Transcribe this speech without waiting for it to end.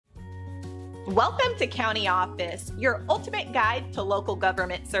Welcome to County Office, your ultimate guide to local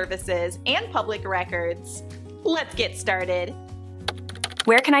government services and public records. Let's get started.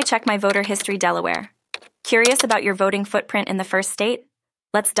 Where can I check my voter history, Delaware? Curious about your voting footprint in the first state?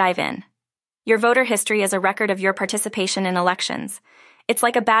 Let's dive in. Your voter history is a record of your participation in elections. It's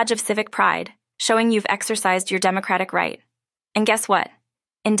like a badge of civic pride, showing you've exercised your democratic right. And guess what?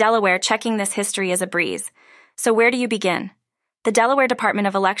 In Delaware, checking this history is a breeze. So where do you begin? The Delaware Department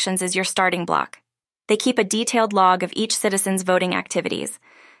of Elections is your starting block. They keep a detailed log of each citizen's voting activities.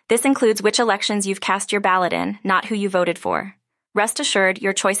 This includes which elections you've cast your ballot in, not who you voted for. Rest assured,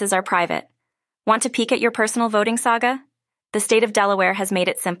 your choices are private. Want to peek at your personal voting saga? The state of Delaware has made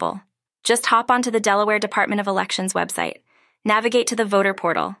it simple. Just hop onto the Delaware Department of Elections website, navigate to the voter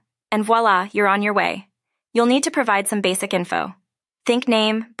portal, and voila, you're on your way. You'll need to provide some basic info. Think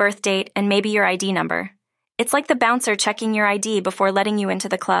name, birth date, and maybe your ID number. It's like the bouncer checking your ID before letting you into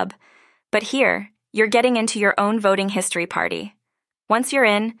the club. But here, you're getting into your own voting history party. Once you're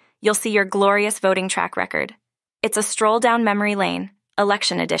in, you'll see your glorious voting track record. It's a stroll down memory lane,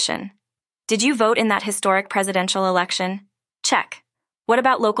 election edition. Did you vote in that historic presidential election? Check. What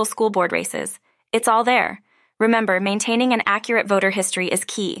about local school board races? It's all there. Remember, maintaining an accurate voter history is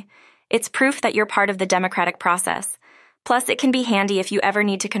key. It's proof that you're part of the democratic process. Plus, it can be handy if you ever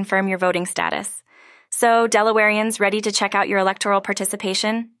need to confirm your voting status. So, Delawareans ready to check out your electoral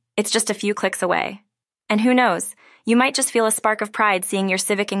participation? It's just a few clicks away. And who knows, you might just feel a spark of pride seeing your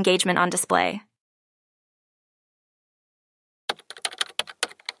civic engagement on display.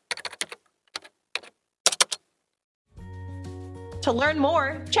 To learn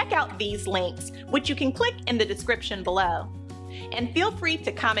more, check out these links, which you can click in the description below. And feel free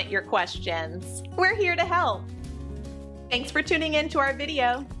to comment your questions. We're here to help. Thanks for tuning in to our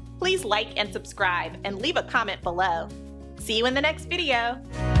video. Please like and subscribe and leave a comment below. See you in the next video.